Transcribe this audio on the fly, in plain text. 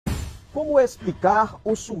Como explicar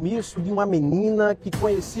o sumiço de uma menina que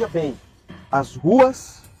conhecia bem as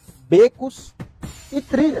ruas, becos e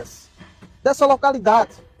trilhas dessa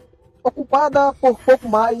localidade, ocupada por pouco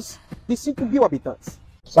mais de 5.000 habitantes?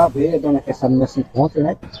 Saber de onde é que essa menina se encontra,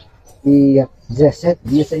 né? E há 17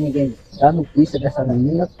 dias sem ninguém dar notícia dessa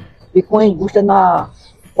menina e com a angústia na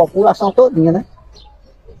população todinha, né?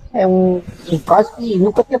 É um caso que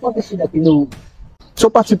nunca tinha acontecido aqui no... O senhor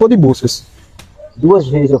participou de buscas? 2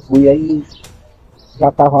 vezes eu fui, aí já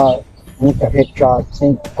estava muita gente já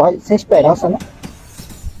quase sem esperança, né?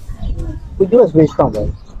 Fui 2 vezes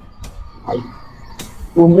também. Aí,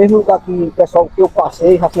 o mesmo lugar que o pessoal que eu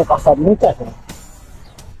passei, já tinha passado muita gente.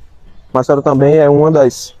 Mas a senhora também é uma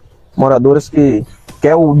das moradoras que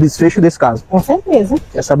quer o desfecho desse caso. Com certeza.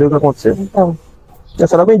 Quer saber o que aconteceu. Então. A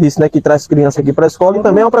senhora bem disse, né, que traz criança aqui para a escola e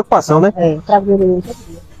também é uma preocupação, né? É, para ver o dia.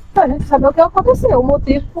 A gente saber o que aconteceu, o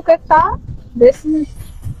motivo por que tá desse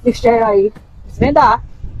mistério aí, desvendar.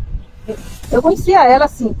 Eu conhecia ela,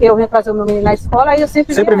 assim, que eu vinha trazer o meu menino na escola e eu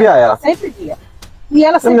sempre via ela. Sempre via. E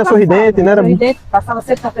ela sempre passava, sorridente, né? Sorridente, passava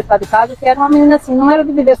sempre na frente de casa, que era uma menina assim, não era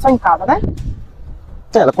de viver só em casa, né?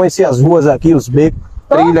 Ela conhecia as ruas aqui, os becos,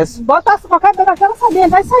 trilhas. Botasse qualquer beco aqui, ela sabia,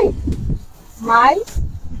 vai sair. Mas,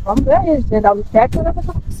 vamos ver aí, desvendar o mistério, ver o que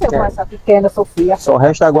aconteceu com essa pequena Sophia. Só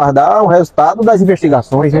resta aguardar o resultado das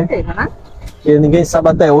investigações, né? Certeza, né? Porque ninguém sabe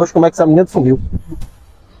até hoje como é que essa menina sumiu.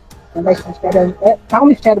 Tá um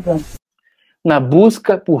mistério grande. Na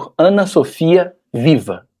busca por Ana Sophia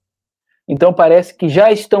viva. Então parece que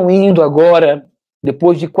já estão indo agora,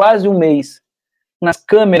 depois de quase um mês, nas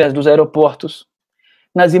câmeras dos aeroportos,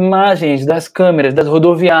 nas imagens das câmeras das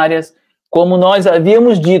rodoviárias, como nós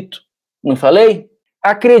havíamos dito. Não falei?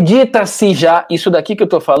 Acredita-se já, isso daqui que eu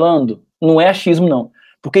estou falando, não é achismo não.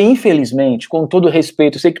 Porque infelizmente, com todo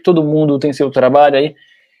respeito, eu sei que todo mundo tem seu trabalho aí,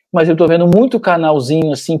 mas eu estou vendo muito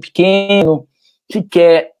canalzinho assim pequeno, que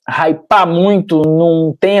quer hypar muito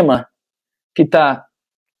num tema que está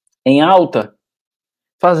em alta,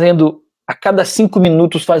 fazendo a cada 5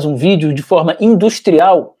 minutos faz um vídeo de forma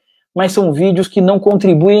industrial, mas são vídeos que não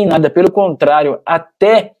contribuem em nada, pelo contrário,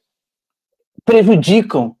 até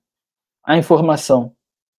prejudicam a informação.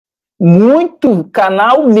 Muito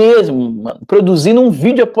canal mesmo, mano, produzindo um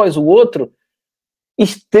vídeo após o outro,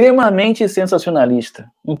 extremamente sensacionalista.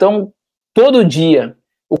 Então, todo dia,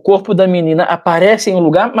 o corpo da menina aparece em um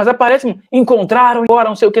lugar, mas aparece, encontraram agora,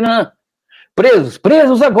 não sei o que, não.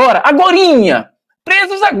 Presos agora, agorinha,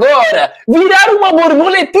 presos agora, viraram uma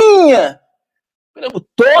borboletinha.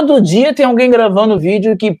 Todo dia tem alguém gravando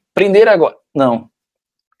vídeo que prenderam agora. Não.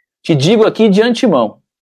 Te digo aqui de antemão,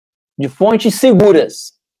 de fontes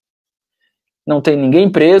seguras, não tem ninguém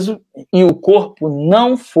preso e o corpo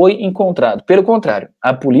não foi encontrado. Pelo contrário,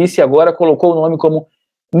 a polícia agora colocou o nome como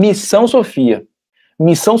Missão Sophia.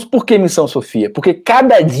 Por que Missão Sophia? Porque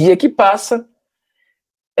cada dia que passa,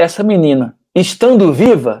 essa menina, estando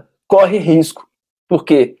viva, corre risco.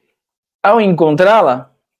 Porque ao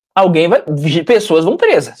encontrá-la, pessoas vão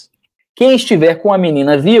presas. Quem estiver com a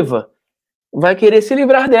menina viva vai querer se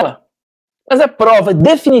livrar dela. Mas a prova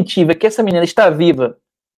definitiva que essa menina está viva,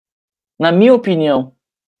 na minha opinião,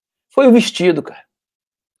 foi o vestido, cara.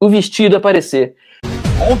 O vestido aparecer.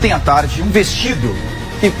 Ontem à tarde, um vestido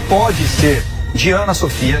que pode ser de Ana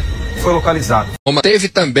Sophia foi localizado. Teve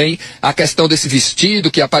também a questão desse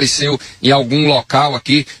vestido que apareceu em algum local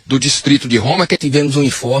aqui do distrito de Roma. Tivemos um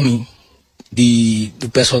informe do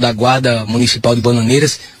pessoal da Guarda Municipal de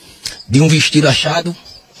Bananeiras de um vestido achado,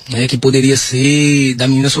 né, que poderia ser da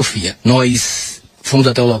menina Sophia. Nós fomos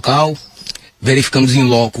até o local, verificamos em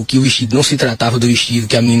loco que o vestido não se tratava do vestido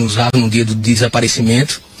que a menina usava no dia do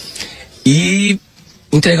desaparecimento e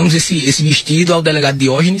entregamos esse vestido ao delegado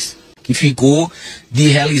Diógenes, que ficou de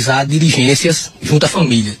realizar diligências junto à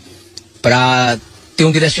família para ter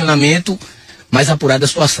um direcionamento mais apurado da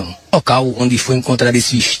situação. O local onde foi encontrado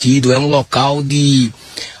esse vestido é um local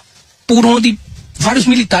por onde vários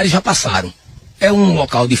militares já passaram. É um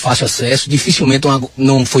local de fácil acesso, dificilmente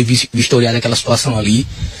não foi vistoriada aquela situação ali.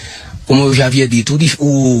 Como eu já havia dito,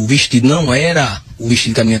 o vestido não era o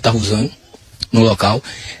vestido que a menina estava usando no local.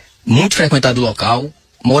 Muito frequentado o local,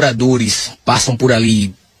 moradores passam por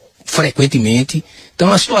ali frequentemente. Então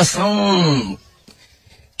é uma situação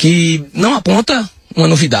que não aponta uma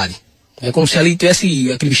novidade. É como se ali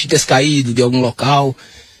aquele vestido tivesse caído de algum local.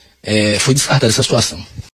 Foi descartada essa situação.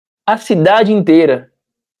 A cidade inteira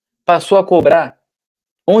passou a cobrar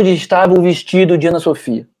onde estava o vestido de Ana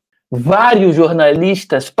Sophia. Vários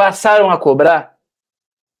jornalistas passaram a cobrar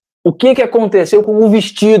o que aconteceu com o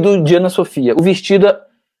vestido de Ana Sophia. O vestido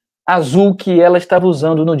azul que ela estava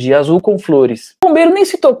usando no dia, azul com flores. O bombeiro nem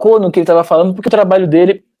se tocou no que ele estava falando, porque o trabalho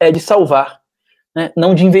dele é de salvar, né?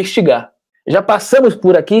 Não de investigar. Já passamos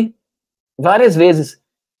por aqui várias vezes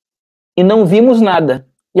e não vimos nada.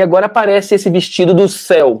 E agora aparece esse vestido do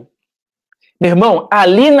céu. Meu irmão,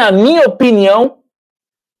 ali, na minha opinião,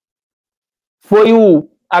 foi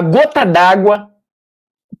a gota d'água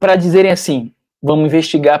para dizerem assim, vamos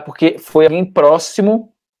investigar, porque foi alguém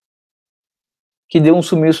próximo que deu um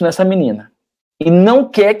sumiço nessa menina. E não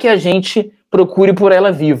quer que a gente procure por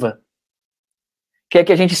ela viva. Quer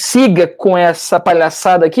que a gente siga com essa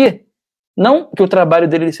palhaçada aqui? Não que o trabalho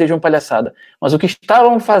deles seja uma palhaçada, mas o que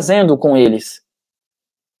estavam fazendo com eles,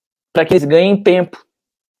 para que eles ganhem tempo.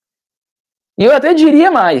 E eu até diria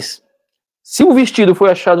mais, se o vestido foi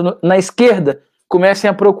achado na esquerda, comecem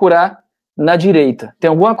a procurar na direita. Tem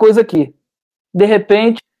alguma coisa aqui. De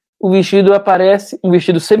repente, o vestido aparece, um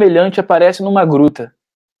vestido semelhante aparece numa gruta.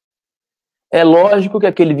 É lógico que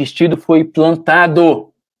aquele vestido foi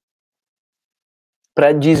plantado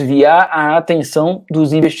para desviar a atenção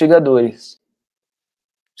dos investigadores.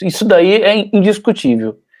 Isso daí é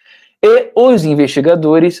indiscutível. E os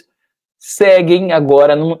investigadores seguem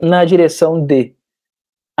agora na direção de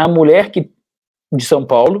a mulher de São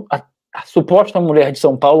Paulo, a suposta mulher de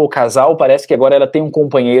São Paulo, o casal, parece que agora ela tem um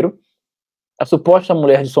companheiro, a suposta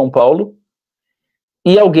mulher de São Paulo,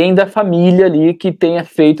 e alguém da família ali que tenha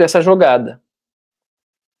feito essa jogada.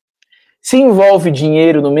 Se envolve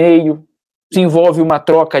dinheiro no meio, se envolve uma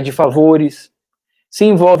troca de favores, se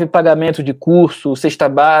envolve pagamento de curso, cesta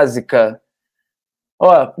básica.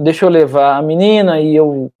 Ó, deixa eu levar a menina e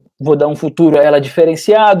eu vou dar um futuro a ela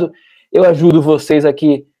diferenciado, eu ajudo vocês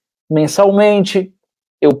aqui mensalmente,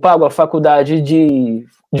 eu pago a faculdade de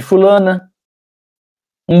fulana.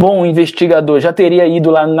 Um bom investigador já teria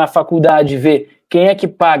ido lá na faculdade ver quem é que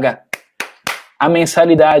paga a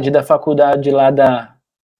mensalidade da faculdade lá da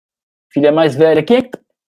filha mais velha. Quem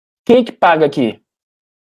é que paga aqui?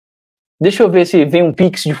 Deixa eu ver se vem um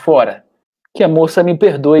Pix de fora. Que a moça me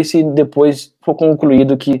perdoe se depois for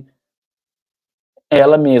concluído que é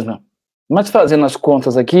ela mesma. Mas fazendo as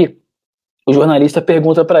contas aqui, o jornalista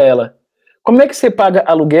pergunta para ela, como é que você paga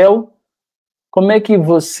aluguel? Como é que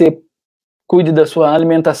você cuida da sua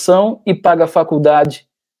alimentação e paga a faculdade?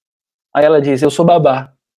 Aí ela diz, eu sou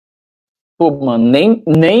babá. Pô, mano,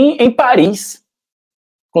 nem em Paris,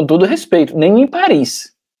 com todo respeito, nem em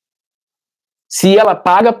Paris. Se ela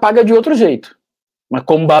paga, paga de outro jeito. Mas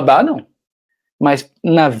como babá, não. Mas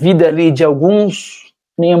na vida ali de alguns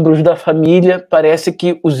membros da família, parece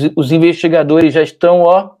que os investigadores já estão,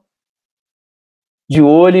 ó, de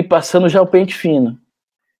olho e passando já o pente fino.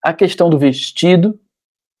 A questão do vestido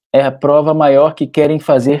é a prova maior que querem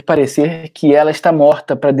fazer parecer que ela está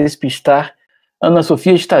morta para despistar. Ana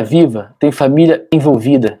Sophia está viva, tem família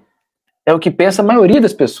envolvida. É o que pensa a maioria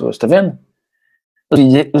das pessoas, tá vendo?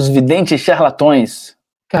 Os videntes charlatões.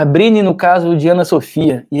 Cabrini, no caso de Ana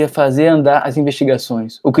Sophia, ia fazer andar as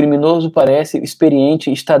investigações. O criminoso parece experiente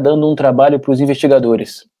e está dando um trabalho para os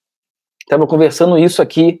investigadores. Estava conversando isso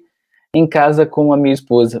aqui em casa com a minha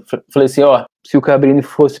esposa. Falei assim, ó, se o Cabrini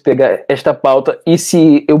fosse pegar esta pauta e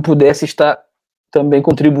se eu pudesse estar também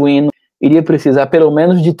contribuindo, iria precisar pelo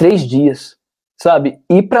menos de 3 dias, sabe?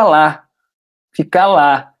 Ir para lá, ficar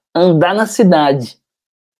lá, andar na cidade,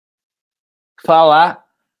 falar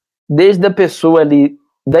desde a pessoa ali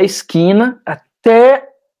da esquina até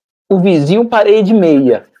o vizinho parede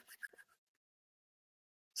meia.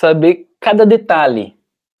 Saber cada detalhe.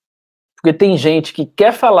 Porque tem gente que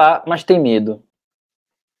quer falar, mas tem medo.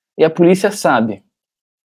 E a polícia sabe.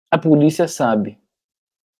 A polícia sabe.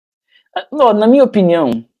 Na minha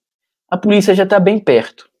opinião, a polícia já está bem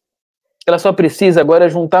perto. Ela só precisa agora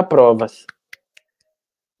juntar provas.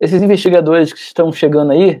 Esses investigadores que estão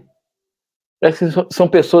chegando aí, são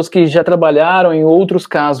pessoas que já trabalharam em outros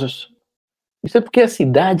casos. Isso é porque a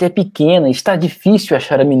cidade é pequena, está difícil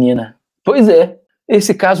achar a menina. Pois é,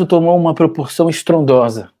 esse caso tomou uma proporção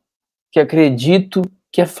estrondosa, que acredito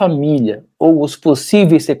que a família ou os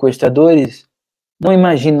possíveis sequestradores não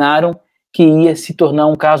imaginaram que ia se tornar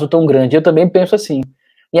um caso tão grande. Eu também penso assim.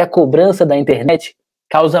 E a cobrança da internet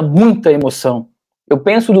causa muita emoção. Eu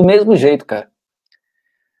penso do mesmo jeito, cara.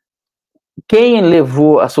 Quem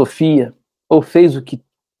levou a Sophia ou fez o que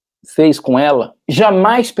fez com ela,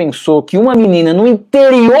 jamais pensou que uma menina no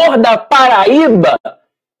interior da Paraíba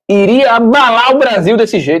iria abalar o Brasil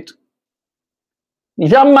desse jeito.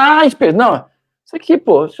 Jamais pensou. Não, isso aqui,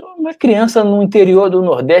 pô, uma criança no interior do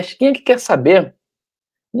Nordeste, quem é que quer saber?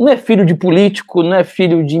 Não é filho de político, não é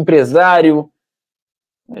filho de empresário,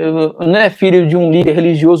 não é filho de um líder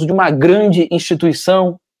religioso de uma grande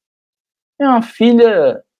instituição. É uma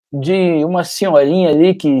filha de uma senhorinha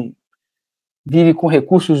ali que vive com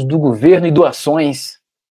recursos do governo e doações.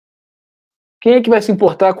 Quem é que vai se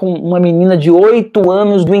importar com uma menina de 8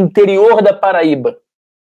 anos do interior da Paraíba?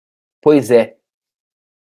 Pois é.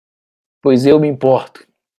 Pois eu me importo.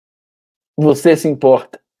 Você se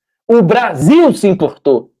importa. O Brasil se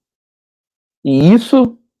importou. E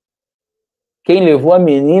isso, quem levou a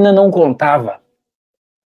menina não contava.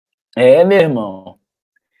 É, meu irmão.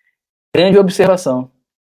 Grande observação.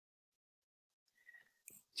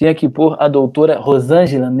 Tinha que pôr a doutora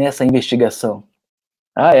Rosângela nessa investigação.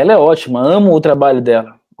 Ah, ela é ótima, amo o trabalho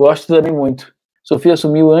dela. Gosto também muito. Sofia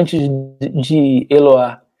sumiu antes de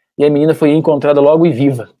Eloá. E a menina foi encontrada logo e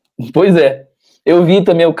viva. Pois é. Eu vi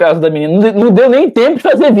também o caso da menina. Não deu nem tempo de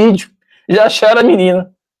fazer vídeo. Já acharam a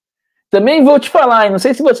menina. Também vou te falar, hein? Não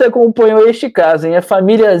sei se você acompanhou este caso, hein? A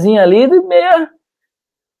famíliazinha ali, meia...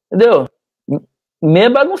 Entendeu? Meia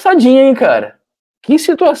bagunçadinha, hein, cara? Que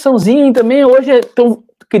situaçãozinha, hein? Também hoje estão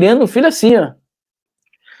criando filho assim, ó.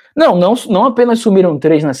 Não apenas sumiram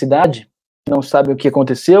 3 na cidade, não sabe o que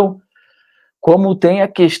aconteceu, como tem a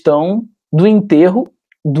questão do enterro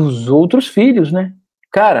dos outros filhos, né?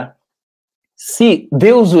 Cara, se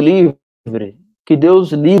Deus o livre, que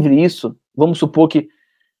Deus livre isso, vamos supor que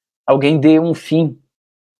alguém dê um fim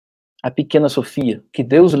à pequena Sophia, que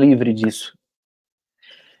Deus livre disso.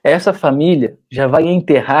 Essa família já vai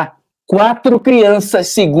enterrar 4 crianças,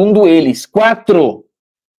 segundo eles. 4!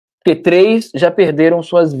 Porque 3 já perderam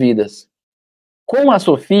suas vidas. Com a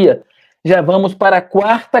Sophia, já vamos para a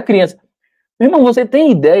 4ª criança. Meu irmão, você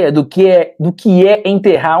tem ideia do que é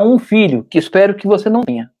enterrar um filho? Que espero que você não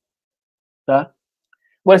tenha. Tá?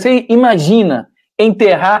 Você imagina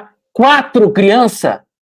enterrar 4 crianças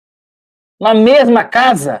na mesma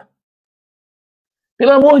casa?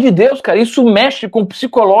 Pelo amor de Deus, cara, isso mexe com o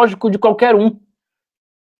psicológico de qualquer um.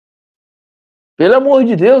 Pelo amor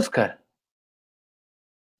de Deus, cara.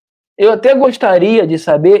 Eu até gostaria de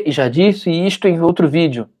saber, e já disse isto em outro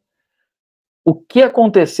vídeo, o que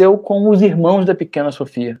aconteceu com os irmãos da pequena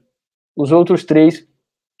Sophia. Os outros 3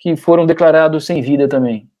 que foram declarados sem vida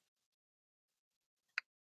também.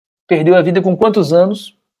 Perdeu a vida com quantos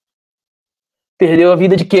anos? Perdeu a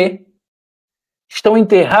vida de quê? Estão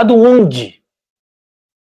enterrados onde?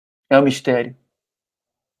 É um mistério.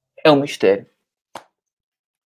 É um mistério.